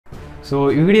So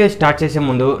ఈ video start చేసే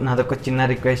ముందు నాదొక చిన్న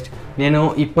రిక్వెస్ట్. నేను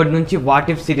ఇప్పటి నుంచి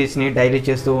వాట్ ఇఫ్ సిరీస్ని డైలీ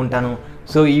చేస్తూ ఉంటాను.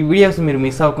 సో ఈ వీడియోస్ మీరు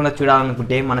మిస్ అవ్వకుండా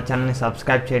చూడాలనుకుంటే మన ఛానల్ని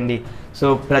సబ్స్క్రైబ్ చేయండి. సో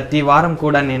ప్రతి వారం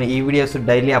కూడా నేను ఈ వీడియోస్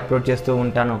డైలీ అప్లోడ్ చేస్తూ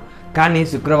ఉంటాను. కానీ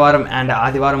శుక్రవారం అండ్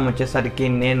ఆదివారం వచ్చేసరికి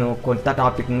నేను కొత్త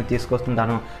టాపిక్ని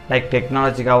తీసుకొస్తుంటాను. లైక్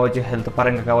టెక్నాలజీ కావచ్చు, హెల్త్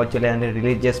పరంగా కావచ్చు, లేదంటే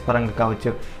రిలీజియస్ పరంగా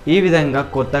కావచ్చు. ఈ విధంగా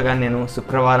కొత్తగా నేను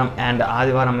శుక్రవారం అండ్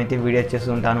ఆదివారం అయితే వీడియో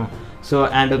చేస్తుంటాను. సో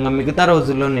అండ్ ఇంకా మిగతా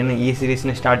రోజుల్లో నేను ఈ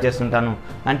సిరీస్ని స్టార్ట్ చేస్తుంటాను.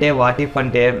 అంటే వాట్ ఇఫ్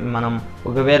అంటే మనం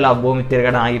ఒకవేళ భూమి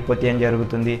తిరగడం ఆగిపోతే ఏం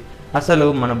జరుగుతుంది, అసలు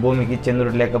మన భూమికి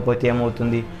చంద్రుడు లేకపోతే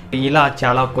ఏమవుతుంది, ఇలా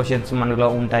చాలా క్వశ్చన్స్ మనలో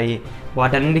ఉంటాయి.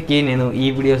 వాటన్నిటికీ నేను ఈ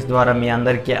వీడియోస్ ద్వారా మీ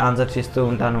అందరికీ ఆన్సర్స్ ఇస్తూ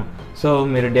ఉంటాను. సో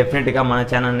మీరు డెఫినెట్గా మన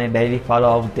ఛానల్ని డైలీ ఫాలో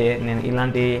అవుతే నేను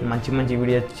ఇలాంటి మంచి మంచి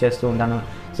వీడియోస్ చేస్తూ ఉంటాను.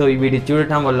 సో ఈ వీడియో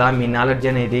చూడటం వల్ల మీ నాలెడ్జ్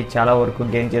అనేది చాలా వరకు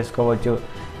గెయిన్ చేసుకోవచ్చు.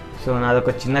 సో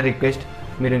నాదొక చిన్న రిక్వెస్ట్,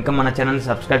 మీరు ఇంకా మన ఛానల్ని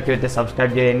సబ్స్క్రైబ్ చేస్తే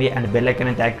సబ్స్క్రైబ్ చేయండి అండ్ బెల్ ఐకాన్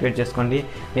అయితే యాక్టివేట్ చేసుకోండి.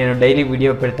 నేను డైలీ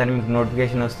వీడియో పెడతాను, మీకు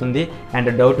నోటిఫికేషన్ వస్తుంది. అండ్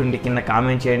డౌట్ ఉంటే కింద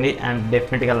కామెంట్ చేయండి అండ్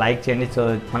డెఫినెట్గా లైక్ చేయండి. సో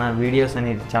మన వీడియోస్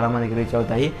అనేది చాలామందికి రీచ్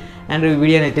అవుతాయి. అండ్ ఈ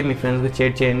వీడియోని అయితే మీ ఫ్రెండ్స్కి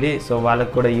షేర్ చేయండి, సో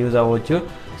వాళ్ళకు కూడా యూజ్ అవ్వచ్చు.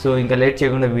 సో ఇంకా లేట్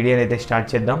చేయకుండా వీడియోని అయితే స్టార్ట్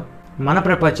చేద్దాం. మన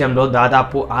ప్రపంచంలో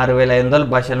దాదాపు 6500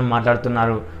 భాషలను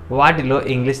మాట్లాడుతున్నారు. వాటిలో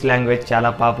ఇంగ్లీష్ లాంగ్వేజ్ చాలా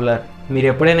పాపులర్. మీరు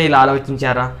ఎప్పుడైనా ఇలా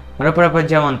ఆలోచించారా? మన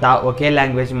ప్రపంచం అంతా ఒకే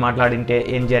లాంగ్వేజ్ మాట్లాడింటే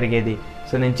ఏం జరిగేది?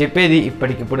 సో నేను చెప్పేది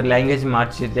ఇప్పటికిప్పుడు లాంగ్వేజ్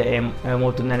మార్చితే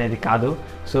ఏమవుతుంది అనేది కాదు.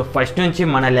 సో ఫస్ట్ నుంచి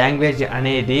మన లాంగ్వేజ్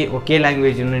అనేది ఒకే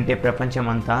లాంగ్వేజ్ ఉంటే ప్రపంచం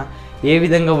అంతా ఏ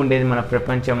విధంగా ఉండేది మన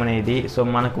ప్రపంచం అనేది. సో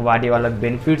మనకు వాటి వల్ల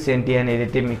బెనిఫిట్స్ ఏంటి అనేది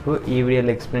అయితే మీకు ఈ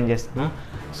వీడియోలో ఎక్స్ప్లెయిన్ చేస్తాను.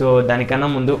 సో దానికన్నా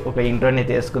ముందు ఒక ఇంట్రోని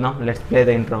అయితే వేసుకుందాం. Let's play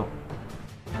the intro.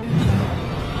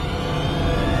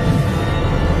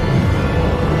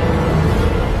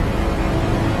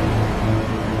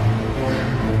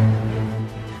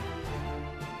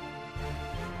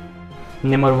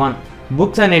 Number 1,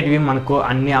 books అనేటివి మనకు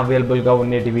అన్నీ అవైలబుల్గా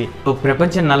ఉండేటివి.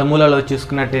 ప్రపంచ నలుమూలలో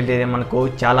చూసుకున్నట్లయితే మనకు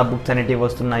చాలా బుక్స్ అనేటివి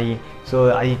వస్తున్నాయి. సో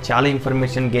అది చాలా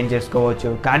ఇన్ఫర్మేషన్ గెయిన్ చేసుకోవచ్చు.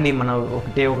 కానీ మనం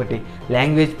ఒకటి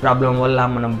లాంగ్వేజ్ ప్రాబ్లం వల్ల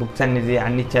మనం బుక్స్ అనేది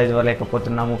అన్ని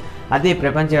చదవలేకపోతున్నాము. అదే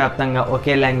ప్రపంచవ్యాప్తంగా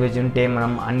ఒకే లాంగ్వేజ్ ఉంటే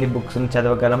మనం అన్ని బుక్స్ని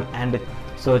చదవగలం అండ్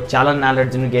సో చాలా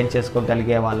నాలెడ్జ్ని గెయిన్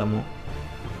చేసుకోగలిగే వాళ్ళము.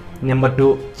 నెంబర్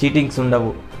 2, చీటింగ్స్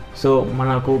ఉండవు. సో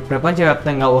మనకు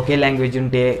ప్రపంచవ్యాప్తంగా ఒకే లాంగ్వేజ్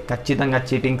ఉంటే ఖచ్చితంగా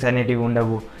చీటింగ్స్ అనేటివి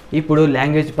ఉండవు. ఇప్పుడు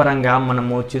లాంగ్వేజ్ పరంగా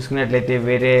మనము చూసుకున్నట్లయితే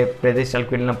వేరే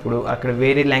ప్రదేశాలకు వెళ్ళినప్పుడు అక్కడ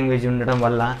వేరే లాంగ్వేజ్ ఉండడం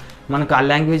వల్ల మనకు ఆ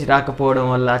లాంగ్వేజ్ రాకపోవడం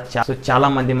వల్ల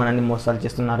చాలామంది మనల్ని మోసాలు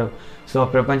చేస్తున్నారు. సో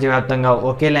ప్రపంచవ్యాప్తంగా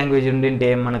ఒకే లాంగ్వేజ్ ఉండింటే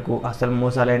మనకు అసలు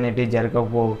మోసాలు అనేటివి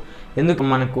జరగకపోవు. ఎందుకు,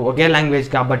 మనకు ఒకే లాంగ్వేజ్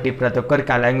కాబట్టి ప్రతి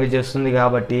ఒక్కరికి ఆ లాంగ్వేజ్ వస్తుంది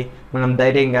కాబట్టి మనం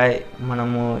ధైర్యంగా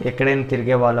మనము ఎక్కడైనా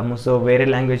తిరిగే వాళ్ళము. సో వేరే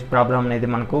లాంగ్వేజ్ ప్రాబ్లం అనేది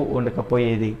మనకు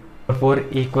ఉండకపోయేది. 4,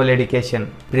 equal education.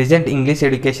 Present English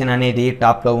education అనేది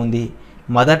టాప్లో ఉంది.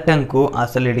 మదర్ టంగ్కు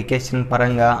అసలు ఎడ్యుకేషన్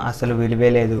పరంగా అసలు విలువే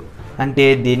లేదు. అంటే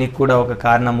దీనికి కూడా ఒక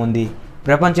కారణం ఉంది.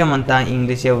 ప్రపంచం అంతా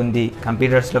ఇంగ్లీషే ఉంది.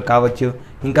 కంప్యూటర్స్లో కావచ్చు,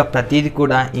 ఇంకా ప్రతిదీ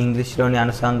కూడా ఇంగ్లీష్లోనే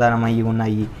అనుసంధానం అయ్యి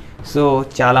ఉన్నాయి. సో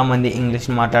చాలామంది ఇంగ్లీష్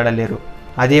మాట్లాడలేరు.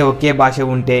 అదే ఒకే భాష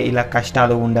ఉంటే ఇలా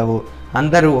కష్టాలు ఉండవు.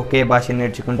 అందరూ ఒకే భాష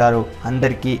నేర్చుకుంటారు,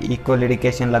 అందరికీ ఈక్వల్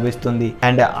ఎడ్యుకేషన్ లభిస్తుంది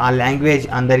అండ్ ఆ లాంగ్వేజ్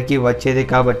అందరికీ వచ్చేది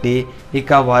కాబట్టి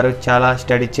ఇక వారు చాలా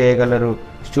స్టడీ చేయగలరు.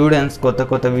 స్టూడెంట్స్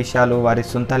కొత్త విషయాలు వారి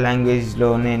సొంత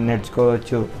లాంగ్వేజ్లోనే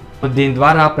నేర్చుకోవచ్చు. దీని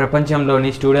ద్వారా ప్రపంచంలోని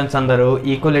స్టూడెంట్స్ అందరూ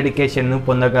ఈక్వల్ ఎడ్యుకేషన్ను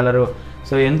పొందగలరు.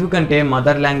 సో ఎందుకంటే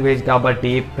మదర్ లాంగ్వేజ్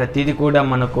కాబట్టి ప్రతిదీ కూడా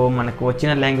మనకు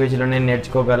వచ్చిన లాంగ్వేజ్లోనే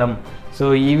నేర్చుకోగలం. సో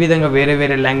ఈ విధంగా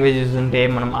వేరే లాంగ్వేజెస్ ఉంటే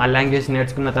మనం ఆ లాంగ్వేజ్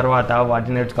నేర్చుకున్న తర్వాత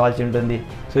వాటిని నేర్చుకోవాల్సి ఉంటుంది.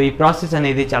 సో ఈ ప్రాసెస్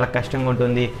అనేది చాలా కష్టంగా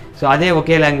ఉంటుంది. సో అదే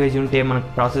ఒకే లాంగ్వేజ్ ఉంటే మనకు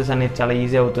ప్రాసెస్ అనేది చాలా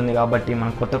ఈజీ అవుతుంది కాబట్టి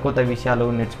మనం కొత్త విషయాలు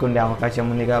నేర్చుకునే అవకాశం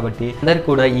ఉంది కాబట్టి అందరికీ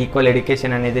కూడా ఈక్వల్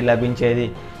ఎడ్యుకేషన్ అనేది లభించేది.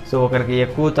 సో ఒకరికి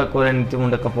ఎక్కువ తక్కువ అనేది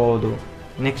ఉండకపోవద్దు.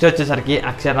 నెక్స్ట్ వచ్చేసరికి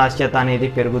అక్షరాస్యత అనేది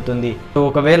పెరుగుతుంది. సో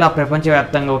ఒకవేళ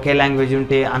ప్రపంచవ్యాప్తంగా ఒకే లాంగ్వేజ్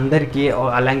ఉంటే అందరికీ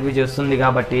ఆ లాంగ్వేజ్ వస్తుంది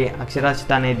కాబట్టి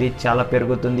అక్షరాస్యత అనేది చాలా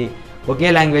పెరుగుతుంది. ఒకే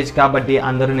లాంగ్వేజ్ కాబట్టి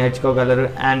అందరూ నేర్చుకోగలరు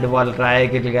అండ్ వాళ్ళు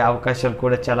రాయగలిగే అవకాశాలు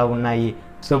కూడా చాలా ఉన్నాయి.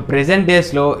 సో ప్రెజెంట్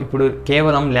డేస్లో ఇప్పుడు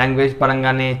కేవలం లాంగ్వేజ్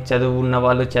పరంగానే చదువు ఉన్న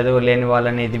వాళ్ళు, చదువు లేని వాళ్ళు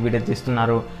అనేది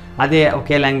విడదీస్తున్నారు. అదే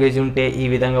ఒకే లాంగ్వేజ్ ఉంటే ఈ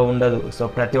విధంగా ఉండదు. సో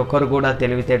ప్రతి ఒక్కరు కూడా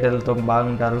తెలివితేటలతో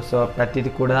బాగుంటారు. సో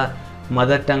ప్రతిదీ కూడా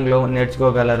మదర్ టంగ్లో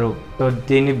నేర్చుకోగలరు. సో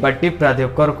దీన్ని బట్టి ప్రతి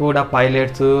ఒక్కరు కూడా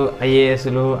పైలట్స్,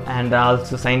 ఐఏఎస్లు అండ్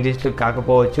ఆల్సో సైంటిస్టులు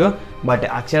కాకపోవచ్చు, బట్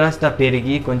అక్షరాస్యత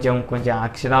పెరిగి కొంచెం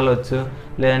అక్షరాలు వచ్చు,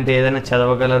 లేదంటే ఏదైనా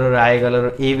చదవగలరు,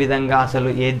 రాయగలరు. ఈ విధంగా అసలు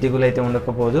ఏ దిగులు అయితే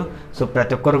ఉండకపోదు. సో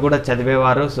ప్రతి ఒక్కరు కూడా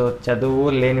చదివేవారు. సో చదువు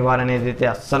లేని వారు అనేది అయితే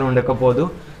అస్సలు ఉండకపోదు.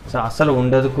 సో అసలు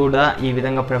ఉండదు కూడా ఈ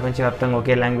విధంగా ప్రపంచవ్యాప్తంగా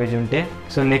ఒకే లాంగ్వేజ్ ఉంటే.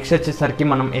 సో నెక్స్ట్ వచ్చేసరికి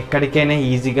మనం ఎక్కడికైనా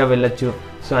ఈజీగా వెళ్ళొచ్చు.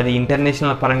 సో అది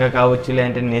ఇంటర్నేషనల్ పరంగా కావచ్చు,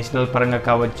 లేదంటే నేషనల్ పరంగా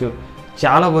కావచ్చు.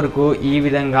 చాలా వరకు ఈ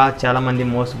విధంగా చాలామంది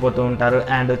మోసపోతూ ఉంటారు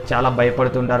అండ్ చాలా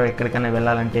భయపడుతుంటారు ఎక్కడికైనా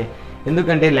వెళ్ళాలంటే,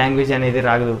 ఎందుకంటే లాంగ్వేజ్ అనేది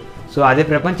రాదు. సో అదే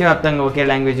ప్రపంచవ్యాప్తంగా ఒకే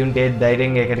లాంగ్వేజ్ ఉంటే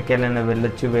ధైర్యంగా ఎక్కడికెళ్ళైనా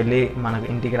వెళ్ళొచ్చు, వెళ్ళి మన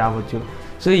ఇంటికి రావచ్చు.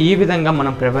 సో ఈ విధంగా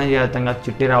మనం ప్రపంచవ్యాప్తంగా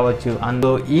చుట్టి రావచ్చు.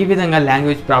 అందులో ఈ విధంగా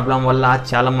లాంగ్వేజ్ ప్రాబ్లం వల్ల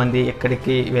చాలామంది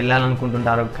ఎక్కడికి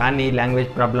వెళ్ళాలనుకుంటుంటారు, కానీ లాంగ్వేజ్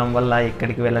ప్రాబ్లం వల్ల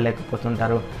ఎక్కడికి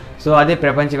వెళ్ళలేకపోతుంటారు. సో అదే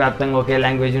ప్రపంచవ్యాప్తంగా ఒకే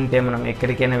లాంగ్వేజ్ ఉంటే మనం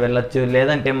ఎక్కడికైనా వెళ్ళొచ్చు,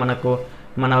 లేదంటే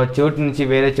మన చోటు నుంచి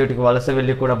వేరే చోటుకి వలస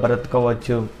వెళ్ళి కూడా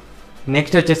బ్రతకవచ్చు.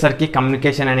 నెక్స్ట్ వచ్చేసరికి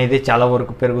కమ్యూనికేషన్ అనేది చాలా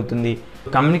వరకు పెరుగుతుంది.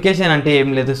 కమ్యూనికేషన్ అంటే ఏం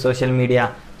లేదు,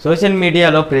 సోషల్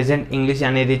మీడియాలో ప్రెజెంట్ ఇంగ్లీష్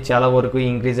అనేది చాలా వరకు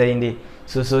ఇంక్రీజ్ అయ్యింది.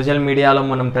 సో సోషల్ మీడియాలో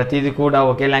మనం ప్రతిదీ కూడా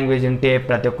ఒకే లాంగ్వేజ్ ఉంటే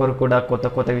ప్రతి ఒక్కరు కూడా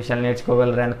కొత్త విషయాలు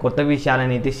నేర్చుకోగలరు అండ్ కొత్త విషయాలు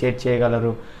అనేది షేర్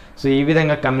చేయగలరు. సో ఈ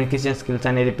విధంగా కమ్యూనికేషన్ స్కిల్స్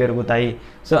అనేది పెరుగుతాయి.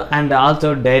 So and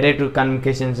also direct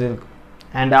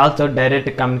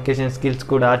communication skills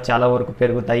కూడా చాలా వరకు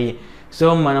పెరుగుతాయి. సో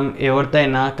మనం ఎవరితో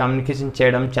అయినా కమ్యూనికేషన్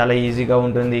చేయడం చాలా ఈజీగా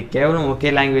ఉంటుంది. కేవలం ఒకే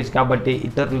లాంగ్వేజ్ కాబట్టి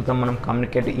ఇతరులతో మనం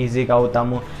కమ్యూనికేట్ ఈజీగా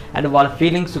అవుతాము అండ్ వాళ్ళ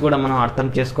ఫీలింగ్స్ కూడా మనం అర్థం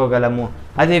చేసుకోగలము.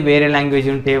 అదే వేరే లాంగ్వేజ్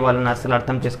ఉంటే వాళ్ళని అసలు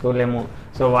అర్థం చేసుకోలేము.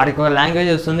 సో వారికి ఒక లాంగ్వేజ్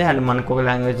వస్తుంది అండ్ మనకు ఒక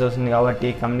లాంగ్వేజ్ వస్తుంది కాబట్టి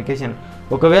కమ్యూనికేషన్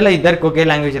ఒకవేళ ఇద్దరికి ఒకే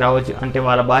లాంగ్వేజ్ రావచ్చు, అంటే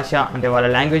వాళ్ళ భాష అంటే వాళ్ళ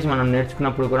లాంగ్వేజ్ మనం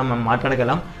నేర్చుకున్నప్పుడు కూడా మనం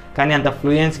మాట్లాడగలం, కానీ అంత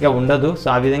ఫ్లూయెన్స్గా ఉండదు. సో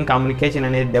ఆ విధంగా కమ్యూనికేషన్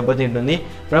అనేది దెబ్బతింటుంది.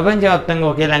 ప్రపంచవ్యాప్తంగా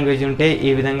ఒకే లాంగ్వేజ్ ఉంటే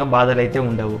ఈ విధంగా బాధలు అయితే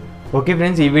ఉండవు. ఓకే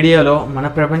ఫ్రెండ్స్, ఈ వీడియోలో మన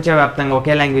ప్రపంచవ్యాప్తంగా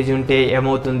ఒకే లాంగ్వేజ్ ఉంటే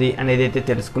ఏమవుతుంది అనేది అయితే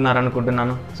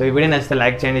తెలుసుకున్నారనుకుంటున్నాను. సో ఈ వీడియో నచ్చితే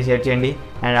లైక్ చేయండి, షేర్ చేయండి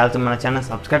అండ్ ఆల్సో మన ఛానల్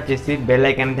సబ్స్క్రైబ్ చేసి బెల్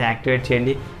ఐకాన్ అయితే యాక్టివేట్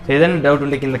చేయండి. సో ఏదైనా డౌట్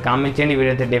ఉంటే కింద కామెంట్ చేయండి,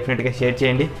 వీడియో అయితే డెఫినెట్గా షేర్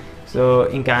చేయండి. సో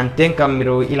ఇంకా అంతే, ఇంకా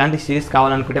మీరు ఇలాంటి సిరీస్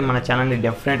కావాలనుకుంటే మన ఛానల్ని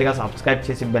డెఫినెట్గా సబ్స్క్రైబ్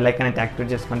చేసి బెల్ ఐకాన్ అయితే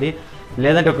యాక్టివేట్ చేసుకోండి.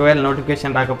 లేదంటే ఒకవేళ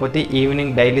నోటిఫికేషన్ రాకపోతే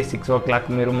ఈవినింగ్ డైలీ 6 o'clock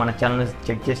మీరు మన ఛానల్ని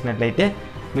చెక్ చేసినట్లయితే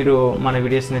మీరు మన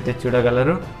వీడియోస్ని అయితే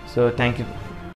చూడగలరు. So thank you.